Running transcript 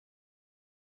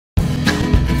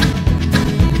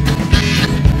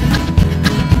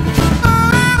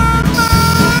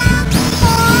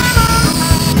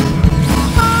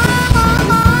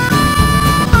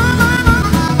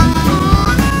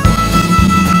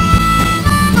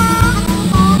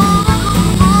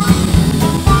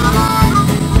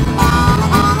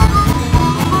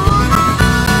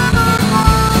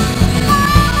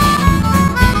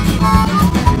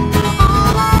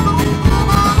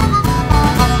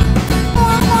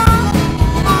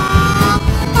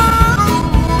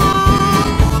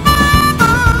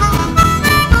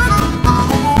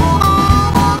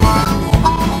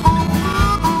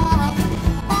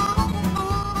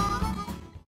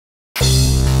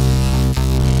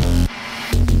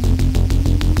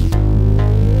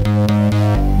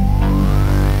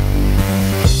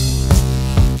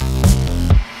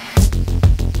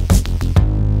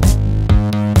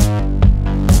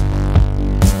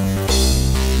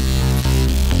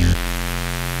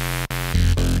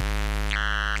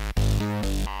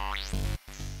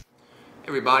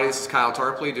everybody, this is Kyle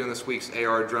Tarpley doing this week's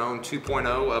AR Drone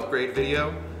 2.0 upgrade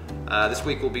video. This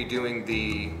week we'll be doing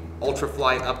the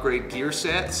Ultraflight upgrade gear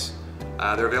sets.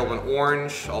 They're available in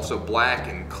orange, also black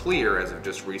and clear as of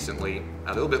just recently.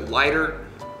 A little bit lighter,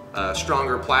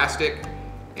 stronger plastic,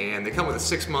 and they come with a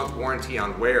 6-month warranty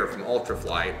on wear from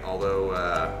Ultraflight, although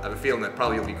I have a feeling that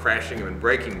probably you'll be crashing them and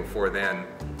breaking before then.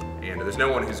 And there's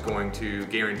no one who's going to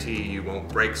guarantee you won't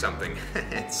break something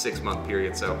at 6-month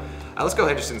period. So let's go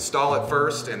ahead and just install it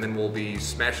first, and then we'll be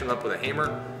smashing them up with a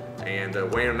hammer and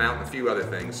weighing them out and a few other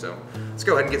things. So let's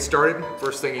go ahead and get started.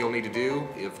 First thing you'll need to do,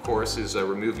 of course, is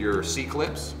remove your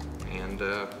C-clips, and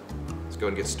let's go ahead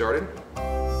and get started.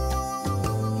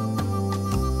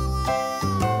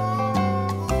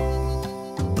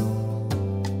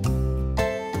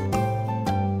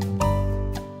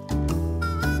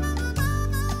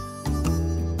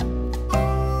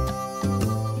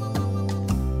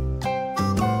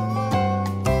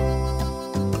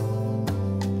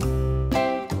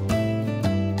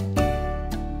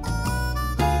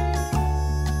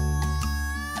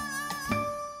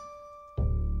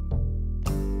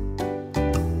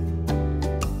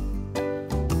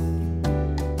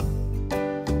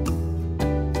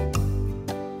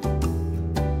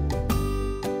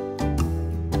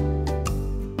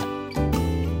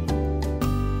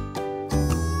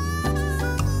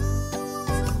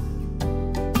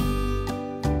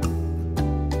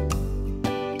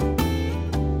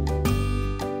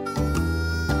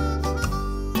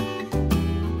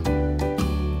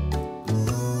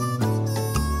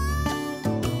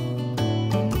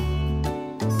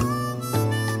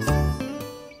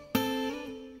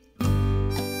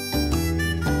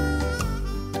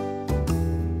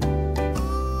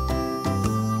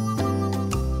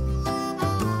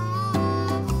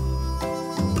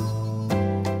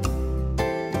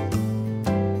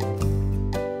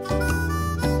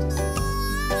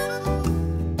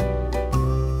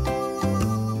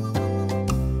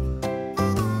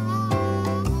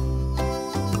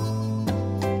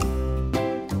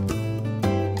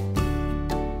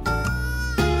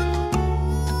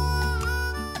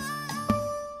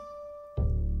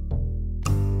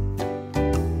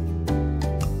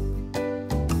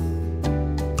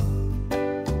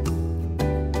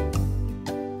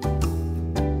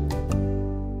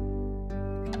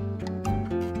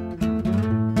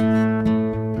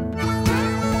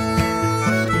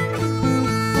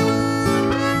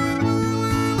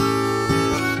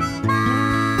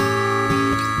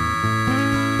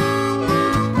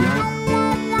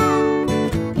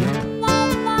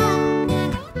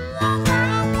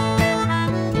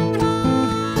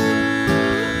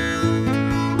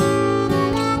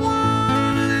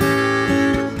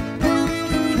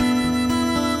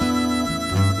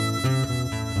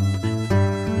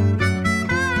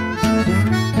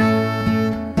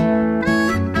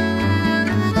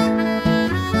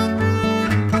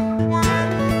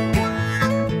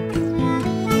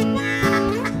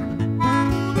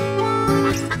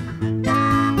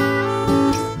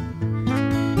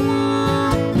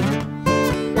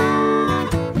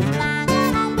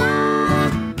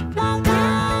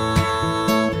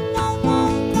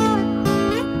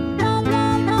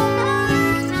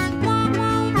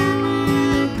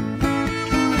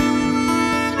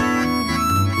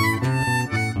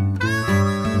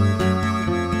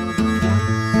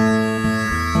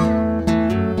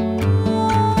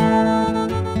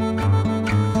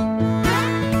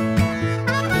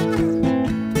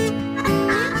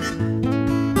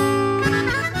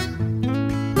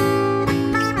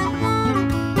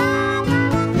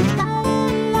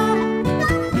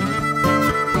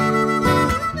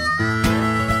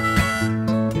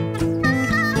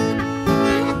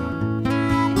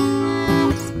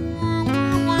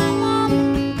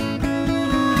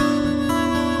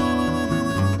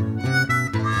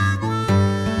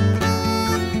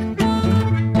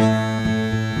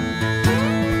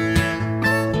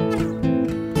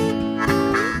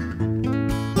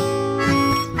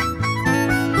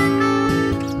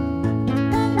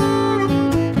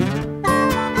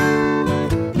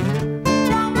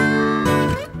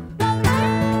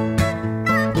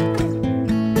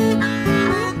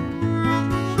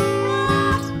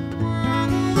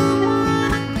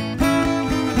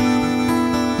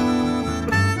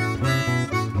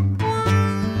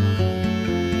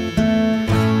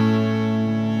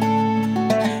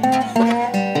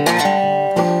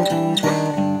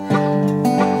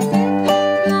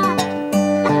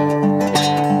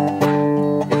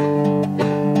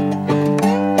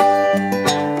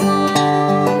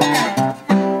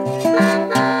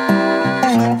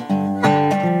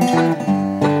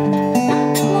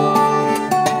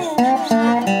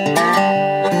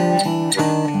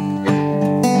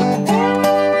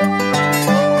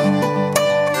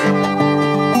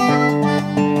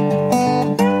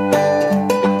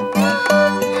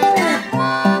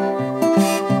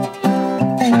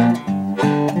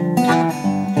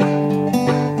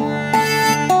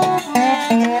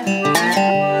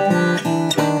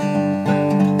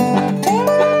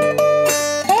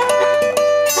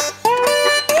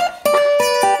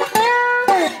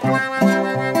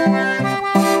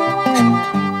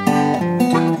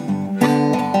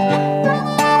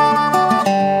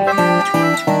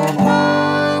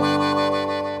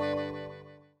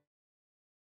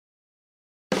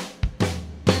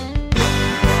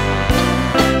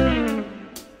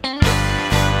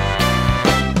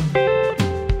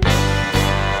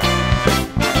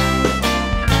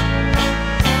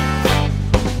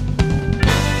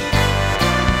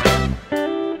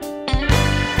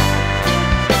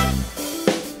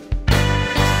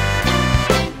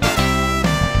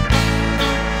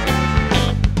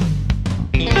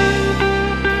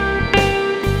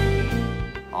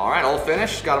 right, all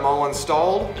finished. Got them all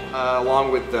installed,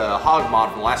 along with the Hog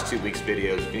Mod from the last 2 weeks'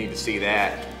 videos. If you need to see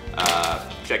that,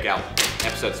 check out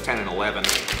episodes 10 and 11.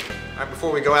 All right,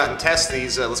 before we go out and test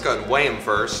these, let's go ahead and weigh them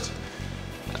first.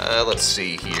 Let's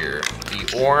see here.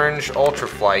 The orange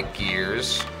Ultraflight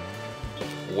gears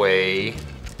weigh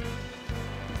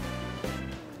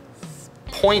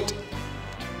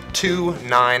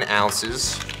 0.29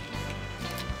 ounces,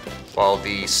 while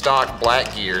the stock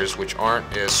black gears, which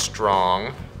aren't as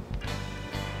strong,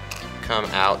 come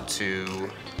out to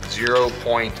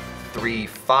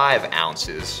 0.35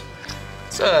 ounces.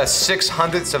 It's a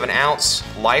 0.06 of an ounce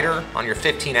lighter on your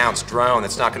 15-ounce drone.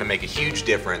 That's not going to make a huge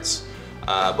difference,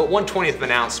 but 1/20th of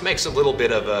an ounce makes a little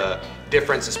bit of a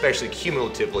difference, especially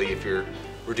cumulatively if you're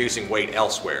reducing weight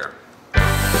elsewhere.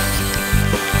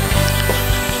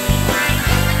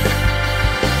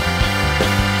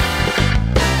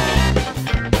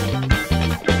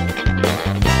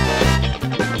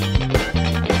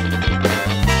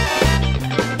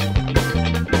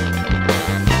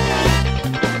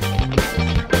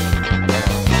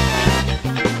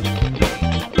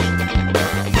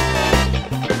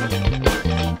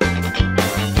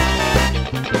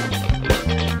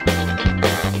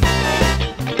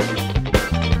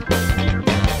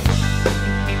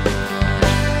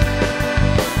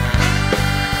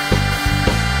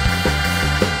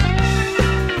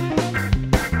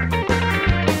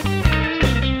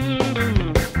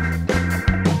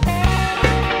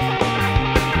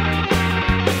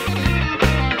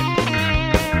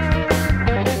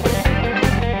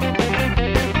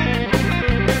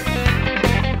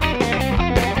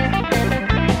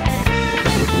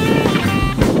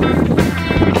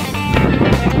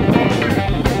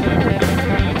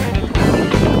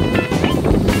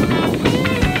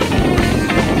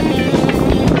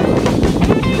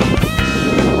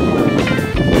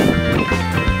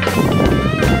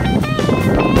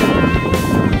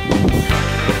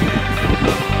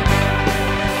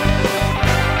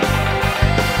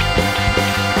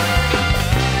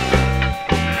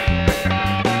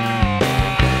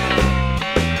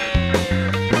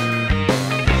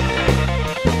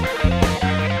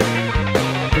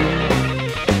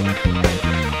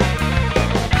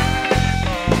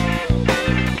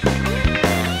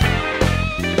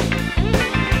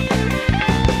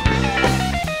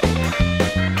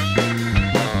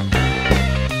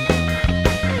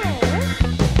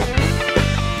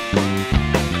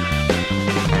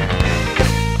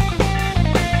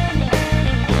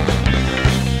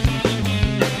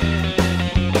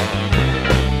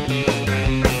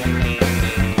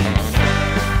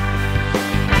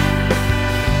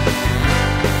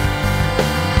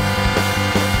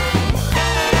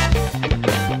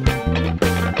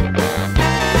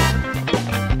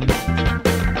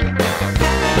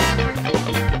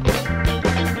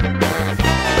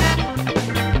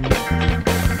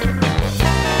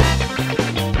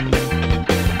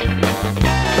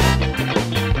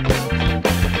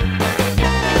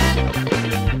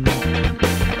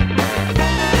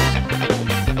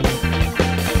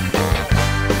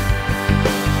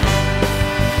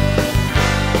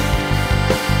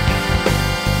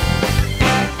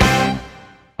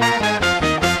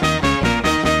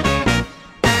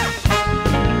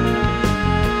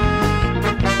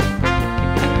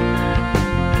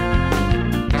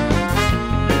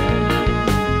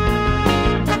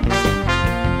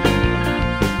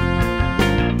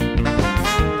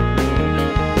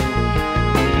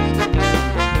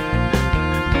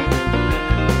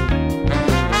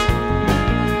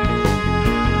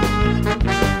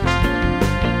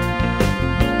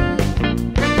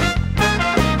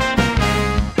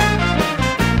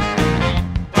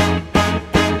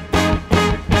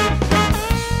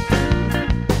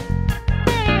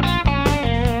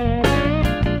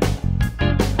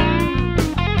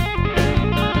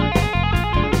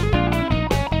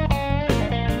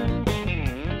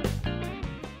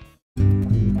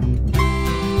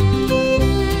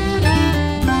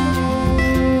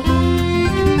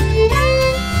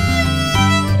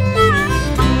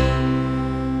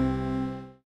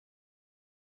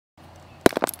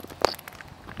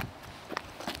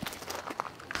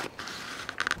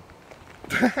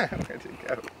 Where'd it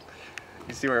go?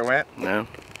 You see where it went? No.